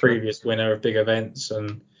 Previous winner of big events,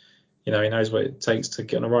 and he knows what it takes to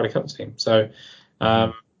get on a Ryder Cup team. So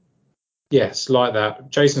yes, like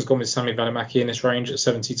that. Jason's gone with Sami Välimäki in this range at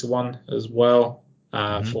 70-1 as well.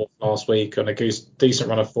 For last week on a decent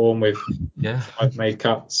run of form with 5 made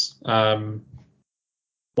cuts. 1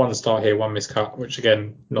 start here, 1 missed cut, which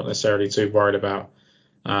again, not necessarily too worried about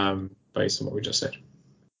based on what we just said.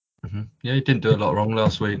 Yeah, he didn't do a lot wrong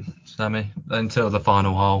last week, Sammy, until the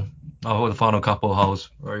final hole. The final couple of holes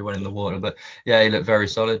where he went in the water. But yeah, he looked very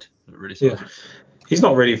solid, really solid. Yeah. He's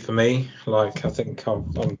not really for me. Like, I think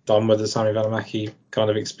I'm done with the Sami Välimäki kind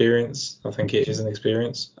of experience. I think it is an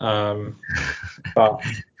experience. But I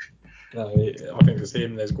think there's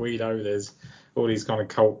him, there's Guido, there's all these kind of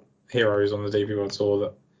cult heroes on the DP World Tour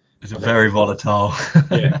that it's very volatile.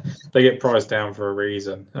 Yeah, they get priced down for a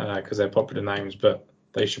reason because they're popular names, but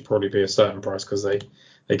they should probably be a certain price because they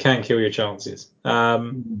can kill your chances.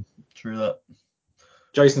 True that.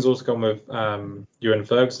 Jason's also gone with Ewan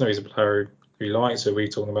Ferguson. He's a player who he likes, who we're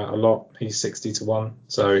talking about a lot. He's 60-1.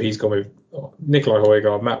 So he's gone with Nicolai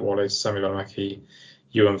Højgaard, Matt Wallace, Sami Välimäki,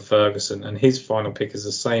 Ewan Ferguson. And his final pick is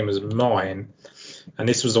the same as mine. And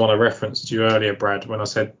this was the one I referenced to you earlier, Brad, when I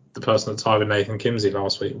said the person that tied with Nathan Kimsey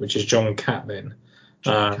last week, which is John Catlin.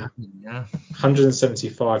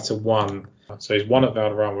 175-1. So he's won at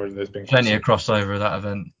Valderrama, and there's been plenty of crossover at that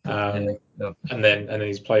event. And then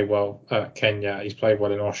he's played well at Kenya. He's played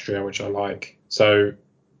well in Austria, which I like. So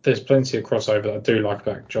there's plenty of crossover that I do like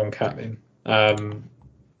about John Catlin.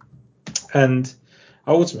 And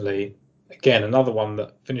ultimately, again, another one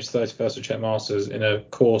that finished 31st at Czech Masters in a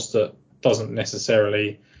course that doesn't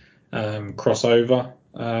necessarily cross over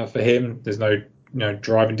for him. There's no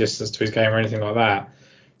driving distance to his game or anything like that.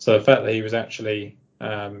 So the fact that he was actually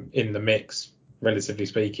in the mix, relatively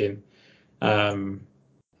speaking,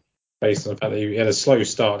 based on the fact that he had a slow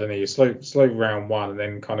start, didn't he? A slow round 1 and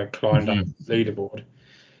then kind of climbed up the leaderboard.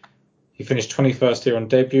 He finished 21st here on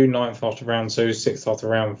debut, 9th after round 2, 6th after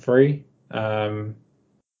round 3.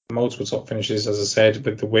 Multiple top finishes, as I said,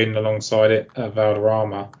 with the win alongside it at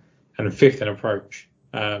Valderrama, and 5th in approach.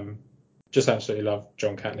 Just absolutely love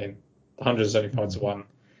John Catlin. 175-1,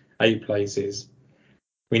 8 places.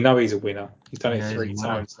 We know he's a winner. He's done it 3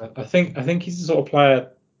 times. I think he's the sort of player,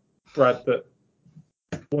 Brad, that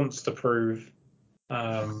wants to prove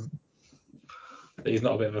that he's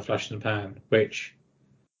not a bit of a flash in the pan, which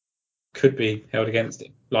could be held against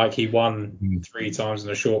him. Like, he won 3 times in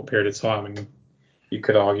a short period of time, and you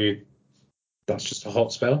could argue that's just a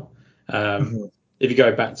hot spell. If you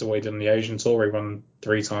go back to what he did on the Asian Tour, he won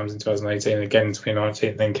 3 times in 2018 and again in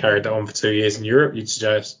 2019, and then carried that on for 2 years in Europe, you'd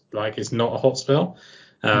suggest like it's not a hot spell.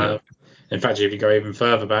 In fact, if you go even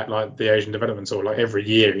further back, like the Asian Development Tour, like every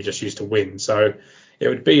year he just used to win. So it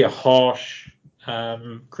would be a harsh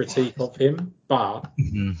critique of him, but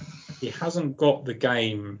he hasn't got the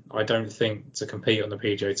game, I don't think, to compete on the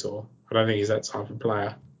PGA Tour. I don't think he's that type of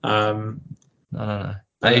player. No.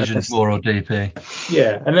 Asian Tour or DP.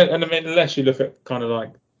 Yeah, and I mean, unless you look at kind of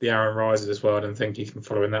like the Aaron Rice of this world and think he can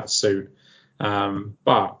follow in that suit.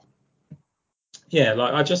 But yeah,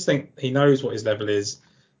 like I just think he knows what his level is.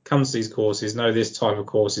 Comes to these courses, know this type of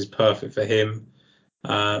course is perfect for him.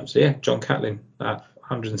 So yeah, John Catlin at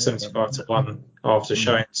 175 to 1 after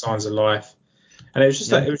showing signs of life. And it was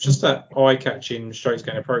just that eye-catching strokes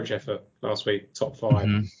gain approach effort last week, top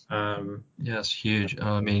 5. Yeah, it's huge.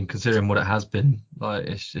 I mean, considering what it has been, like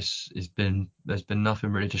there's been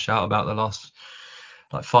nothing really to shout about the last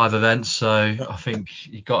like 5 events. So I think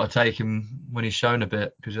you got to take him when he's shown a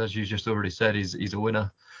bit, because as you just already said, he's a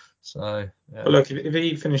winner. So yeah. But look, if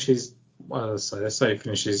he finishes, well, let's say he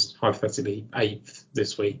finishes hypothetically 8th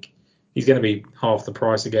this week, he's going to be half the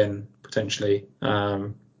price again potentially.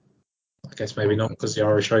 I guess maybe not because the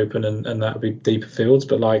Irish Open and that would be deeper fields,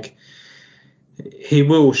 but like he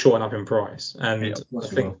will shorten up in price. And I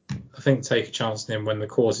think take a chance on him when the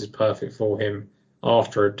course is perfect for him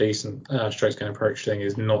after a decent strokes gain approach thing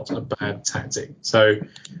is not a bad tactic. So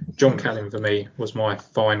John Catlin for me was my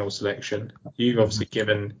final selection. You've obviously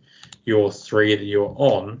given your 3 that you're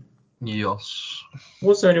on. Yes.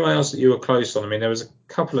 Was there anyone else that you were close on? I mean, there was a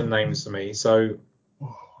couple of names for me. So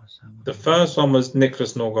the first one was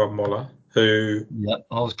Nicholas Norgard-Moller, who... Yeah,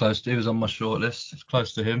 I was close to. He was on my shortlist. It's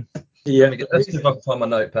close to him. Yeah. Let's see if I can find my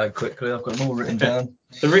notepad quickly. I've got them all written down.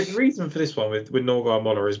 The reason for this one with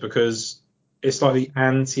Norgard-Moller is because it's like the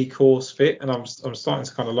anti-course fit, and I'm starting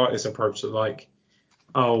to kind of like this approach that like,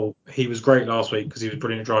 oh, he was great last week because he was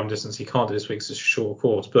brilliant at driving distance. He can't do this week because it's a short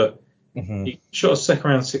course, but he shot a second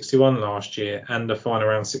round 61 last year and a final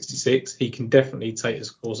round 66. He can definitely take this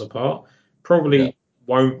course apart. Probably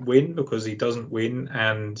won't win because he doesn't win,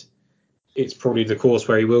 and it's probably the course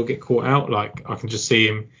where he will get caught out. Like I can just see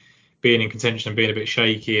him being in contention and being a bit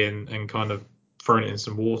shaky and kind of throwing it in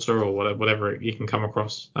some water or whatever you can come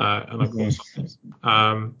across on a course like this.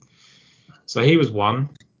 So he was one.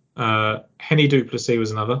 Henny Duplessis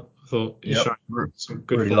was another. I thought he's shown some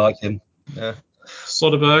good really form. like him. Yeah.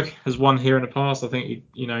 Soderberg has won here in the past. I think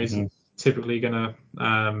he's typically going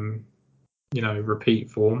to repeat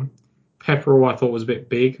form. Pepperell I thought was a bit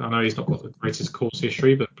big. I know he's not got the greatest course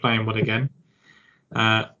history, but playing well again.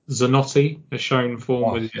 Zanotti has shown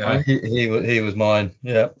form with he was mine.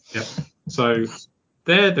 Yeah. So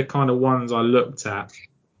they're the kind of ones I looked at.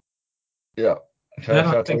 Yeah. Okay,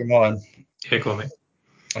 so I'll tell you mine. Yeah, go on, mate.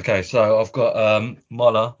 Okay, so I've got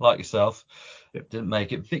Moller, like yourself. Didn't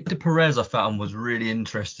make it. Victor Perez I found was really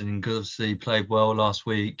interesting because obviously he played well last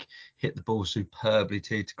week, hit the ball superbly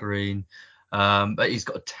tee to green. But he's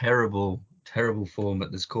got a terrible form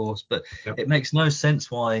at this course. But it makes no sense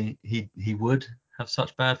why he would have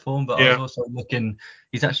such bad form. But I was also looking,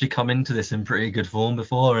 he's actually come into this in pretty good form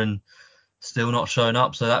before and still not shown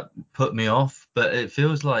up. So that put me off. But it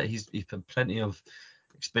feels like he's had plenty of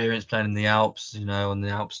experience playing in the Alps, on the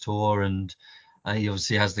Alps tour, and he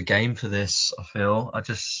obviously has the game for this. I feel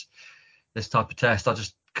this type of test, I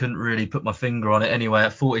just couldn't really put my finger on it. Anyway,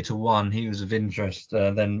 at 40 to 1, he was of interest.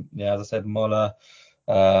 Then, as I said, Moller,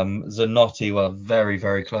 Zanotti were very,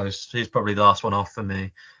 very close. He's probably the last one off for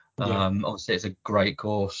me. Obviously, it's a great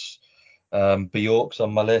course. Bjork's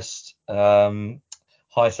on my list. Hai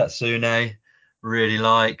Satsune, really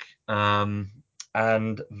like.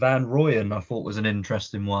 And Van Rooyen, I thought was an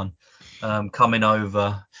interesting one. Coming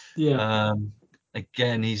over.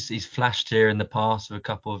 Again, he's flashed here in the past with a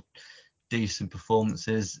couple of decent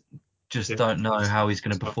performances. Just don't know how he's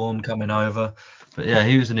going to perform coming over. But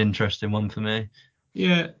he was an interesting one for me.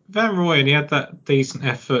 Yeah, Van Rooyen, he had that decent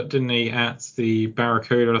effort, didn't he, at the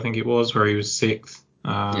Barracuda, I think it was, where he was 6th.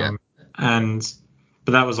 But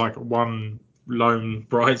that was like one lone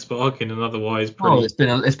bright spark in an otherwise pretty...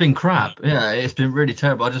 it's been crap. Yeah, it's been really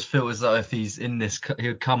terrible. I just feel as though if he's in this,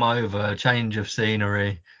 he'll come over, a change of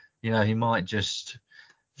scenery. He might just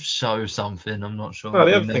show something. I'm not sure. Well,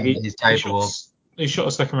 the other thing, he's capable of. He shot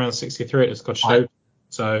a second round 63 at the Scottish Open.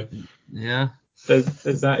 So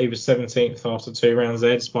there's that. He was 17th after 2 rounds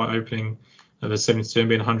there, despite opening the 72 and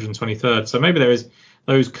being 123rd. So maybe there is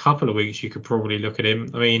those couple of weeks you could probably look at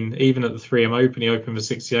him. I mean, even at the 3M Open, he opened for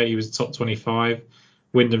 68. He was top 25.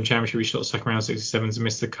 Wyndham Championship, he shot second round 67 to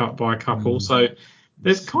miss the cut by a couple. So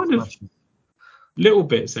there's kind of little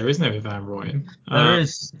bits there, isn't there, with Van Rooyen? There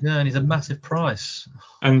is, and he's a massive price.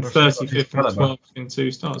 And 35th and 12th in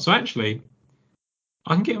 2 starts. So actually,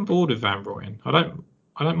 I can get on board with Van Rooyen. I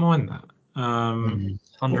don't mind that.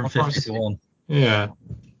 150 to 1. Yeah,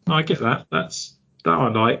 I get that. That I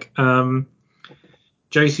like.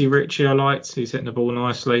 JC Ritchie I liked. He's hitting the ball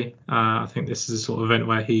nicely. I think this is a sort of event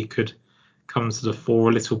where he could come to the fore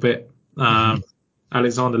a little bit.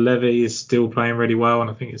 Alexander Levy is still playing really well, and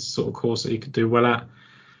I think it's the sort of course that he could do well at.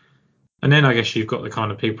 And then I guess you've got the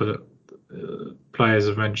kind of people that players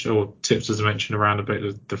have mentioned, or tipsters have mentioned around a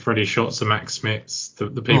bit, the Freddie Shots, the Max Smiths, the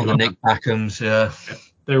people the Nick Backhams, yeah.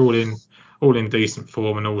 They're all in decent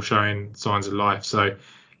form and all showing signs of life. So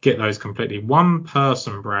get those completely. One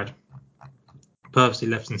person, Brad, purposely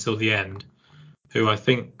left until the end, who I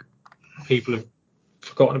think people have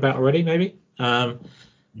forgotten about already, maybe.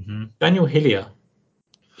 Daniel Hillier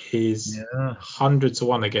is 100 to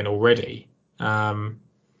 1 again already.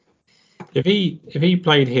 If he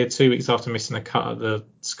played here 2 weeks after missing a cut at the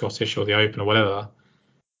Scottish or the Open or whatever,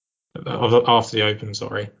 after the Open,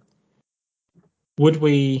 sorry, would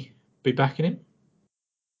we be backing him?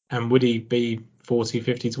 And would he be 40,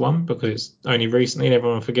 50 to 1 because it's only recently and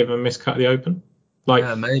everyone forgive him a miscut at the Open?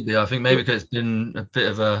 Yeah, maybe. I think maybe because it's been a bit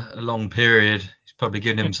of a long period, he's probably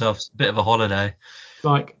giving himself a bit of a holiday.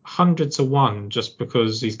 100 to 1 just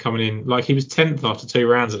because he's coming in. He was 10th after 2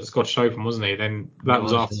 rounds at the Scottish Open, wasn't he? Then that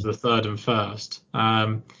was after the third and first.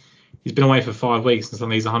 He's been away for 5 weeks and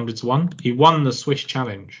suddenly he's 100 to 1. He won the Swiss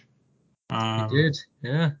Challenge. He did,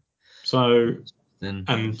 yeah. So,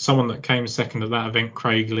 and someone that came second at that event,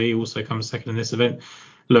 Craig Lee, also comes second in this event.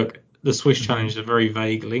 Look, the Swiss Challenge is a very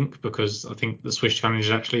vague link because I think the Swiss Challenge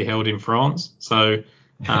is actually held in France. So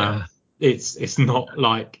it's not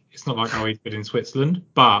like he's good in Switzerland,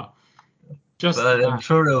 but I'm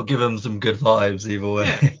sure it'll give him some good vibes either way.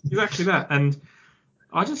 Yeah, exactly that. And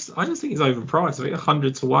I just think he's overpriced. I think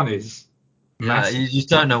 100 to 1 is massive. You just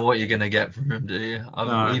don't know what you're going to get from him, do you? No.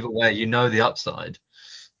 Either way, you know the upside.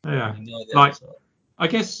 Yeah. Upside. I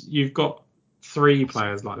guess you've got 3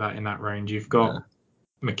 players like that in that range. You've got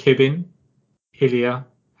McKibbin, Hillier,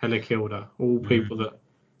 Helle-Kilde, all people that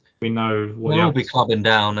we know what they'll all be clubbing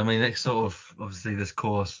down. I mean, it's sort of obviously this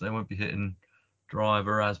course, they won't be hitting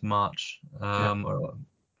driver as much.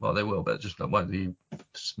 Well, they will, but just won't be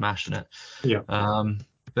smashing it. Yeah.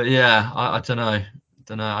 But yeah, I don't know.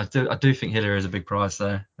 I do think Hillier is a big price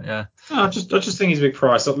though. Yeah. No, I just think he's a big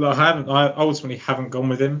price. I ultimately haven't gone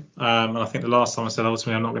with him. And I think the last time I said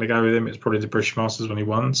ultimately I'm not going to go with him, it's probably the British Masters when he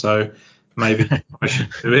won. So maybe I should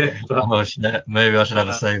do it. But, maybe I should have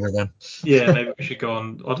a saver then. Yeah, maybe we should go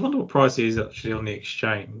on. I don't know what price he is actually on the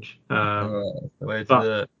exchange.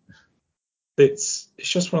 It's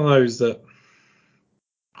just one of those that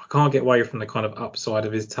I can't get away from the kind of upside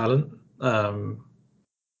of his talent.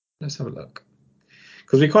 Let's have a look.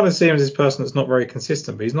 Because we kind of see him as this person that's not very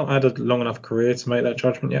consistent, but he's not had a long enough career to make that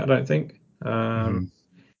judgment yet, I don't think.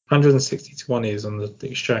 160 to 1 is on the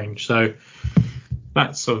exchange. So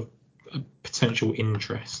that's of a potential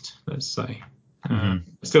interest, let's say. I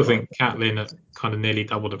still think Catlin at kind of nearly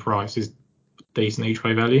double the price is decent each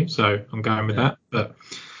way value. So I'm going with that. But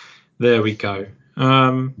there we go.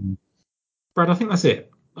 Brad, I think that's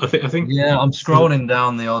it. I think. Yeah, I'm scrolling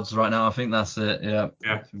down the odds right now. I think that's it. Yeah.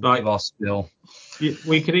 Give our skill.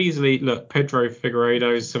 We could easily look. Pedro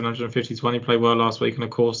Figueiredo is 750 to 1. He played well last week, and of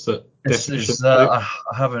course that. I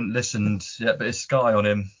haven't listened yet, but it's Sky on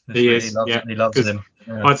him. He loves him.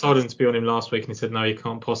 Yeah. I told him to be on him last week, and he said no, he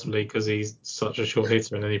can't possibly because he's such a short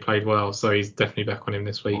hitter, and then he played well, so he's definitely back on him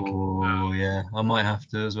this week. Oh yeah, I might have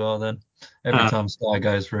to as well then. Every time Sky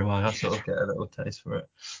goes through, I sort of get a little taste for it.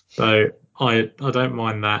 So I don't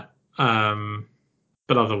mind that,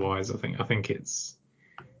 but otherwise I think it's.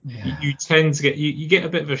 Yeah. You tend to get you get a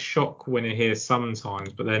bit of a shock when you hear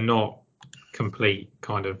sometimes, but they're not complete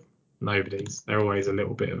kind of nobodies. They're always a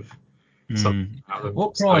little bit of something about them.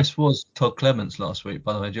 What price was Todd Clements last week,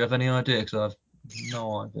 by the way? Do you have any idea? Because I have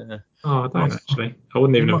no idea. Oh, I don't actually. I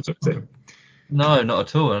wouldn't even have looked at him. No, not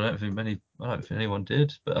at all. I don't think anyone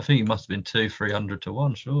did. But I think he must have been 200-300 to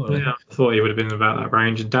 1, surely. Yeah, I thought he would have been about that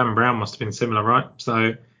range, and Dan Brown must have been similar, right?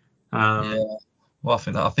 So. Yeah. Well,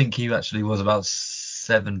 I think he actually was about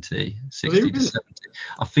 60 to 70.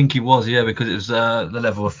 I think he was, because it was the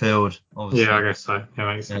level of field, obviously. Yeah, I guess so.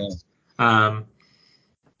 Yeah, makes sense. But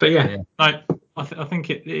I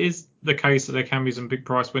think it is the case that there can be some big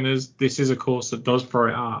price winners. This is a course that does throw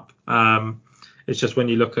it up. It's just when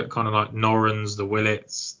you look at kind of like Norrens, the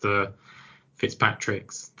Willets, the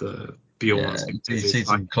Fitzpatricks, the Bjorns. You see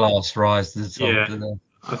some class rise to the top. Yeah,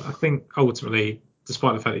 I think ultimately,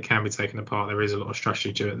 despite the fact it can be taken apart, there is a lot of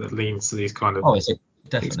strategy to it that leans to these kind of. Oh, it's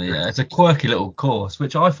a quirky little course,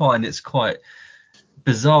 which I find it's quite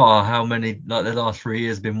bizarre how many, like the last 3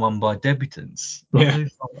 years, have been won by debutants. Yeah.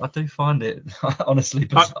 I do find it honestly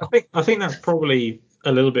bizarre. I think that's probably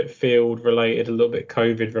a little bit field related, a little bit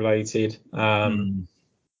COVID related.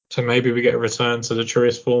 So maybe we get a return to the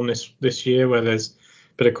truest form this year where there's a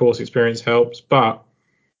bit of course experience helps. But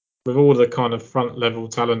with all the kind of front level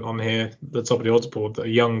talent on here, the top of the odds board that are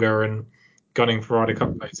younger and gunning for Ryder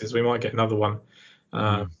Cup places, we might get another one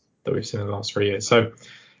that we've seen in the last 3 years. So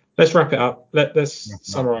let's wrap it up. Let's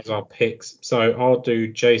summarise our picks. So I'll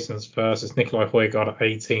do Jason's first. It's Nikolai Højgaard at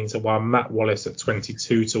 18-1, Matt Wallace at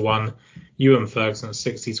 22-1, Ewan Ferguson at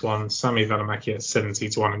 60-1, Sami Välimäki at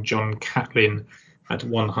 70-1, and John Catlin at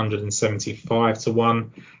 175-1.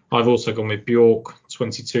 I've also gone with Bjork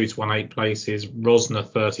 22-1, 8 places, Rosner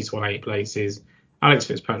 30-1, 8 places, Alex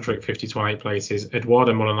Fitzpatrick 50-1, 8 places,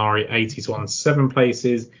 Eduardo Molinari 80-1, 7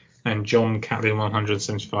 places, and John Catlin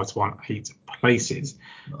 175-1, 8 places.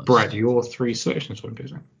 Nice. Brad, your 3 selections, what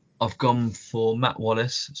is it? I've gone for Matt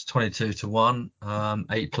Wallace. It's 22-1,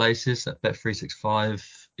 8 places at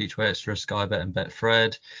Bet365, each way extra, Sky Bet and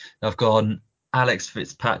Betfred. I've gone Alex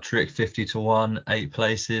Fitzpatrick 50-1, 8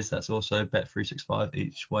 places. That's also Bet365,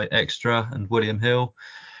 each way extra, and William Hill.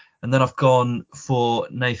 And then I've gone for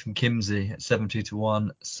Nathan Kimsey at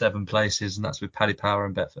 70-1, 7 places, and that's with Paddy Power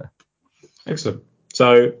and Betfair. Excellent.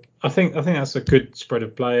 So I think that's a good spread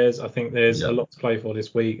of players. I think there's a lot to play for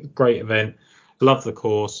this week. Great event. Love the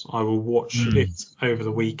course. I will watch it over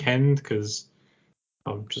the weekend because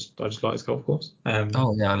I just like this golf course. I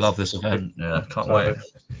love this event. Yeah, can't wait.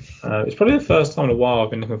 It's probably the first time in a while I've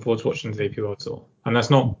been looking forward to watching the DP World Tour, and that's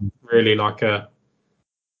not really like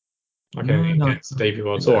anything against the DP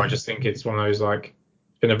World Tour. I just think it's one of those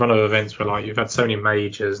in a run of events where you've had so many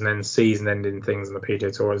majors and then season-ending things on the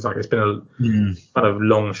PGA Tour. It's it's been a kind of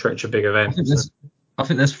long stretch of big events. I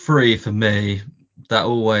think there's 3 for me that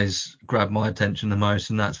always grab my attention the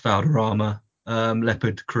most, and that's Valderrama,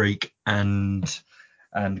 Leopard Creek, and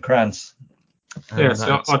Krantz. I'd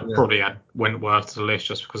probably add Wentworth to the list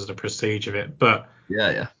just because of the prestige of it. But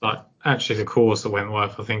actually, the course at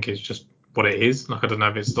Wentworth, I think, is just what it is. I don't know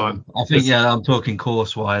if it's I think I'm talking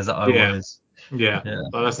course-wise. Yeah.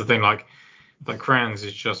 But that's the thing. Crans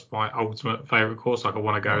is just my ultimate favourite course. I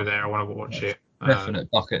want to go there. I want to watch it. Definite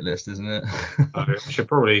bucket list, isn't it? I should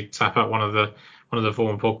probably tap out one of the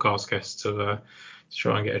former podcast guests to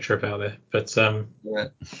try and get a trip out there. But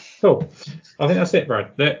cool. I think that's it,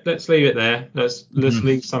 Brad. Let's leave it there. Let's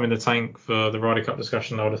leave some in the tank for the Ryder Cup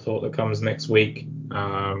discussion. I would have thought that comes next week.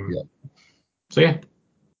 So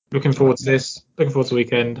looking forward to this. Looking forward to the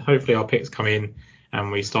weekend. Hopefully our picks come in and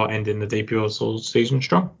we start ending the DP World Tour season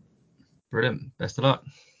strong. Brilliant. Best of luck.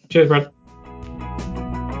 Cheers, Brad.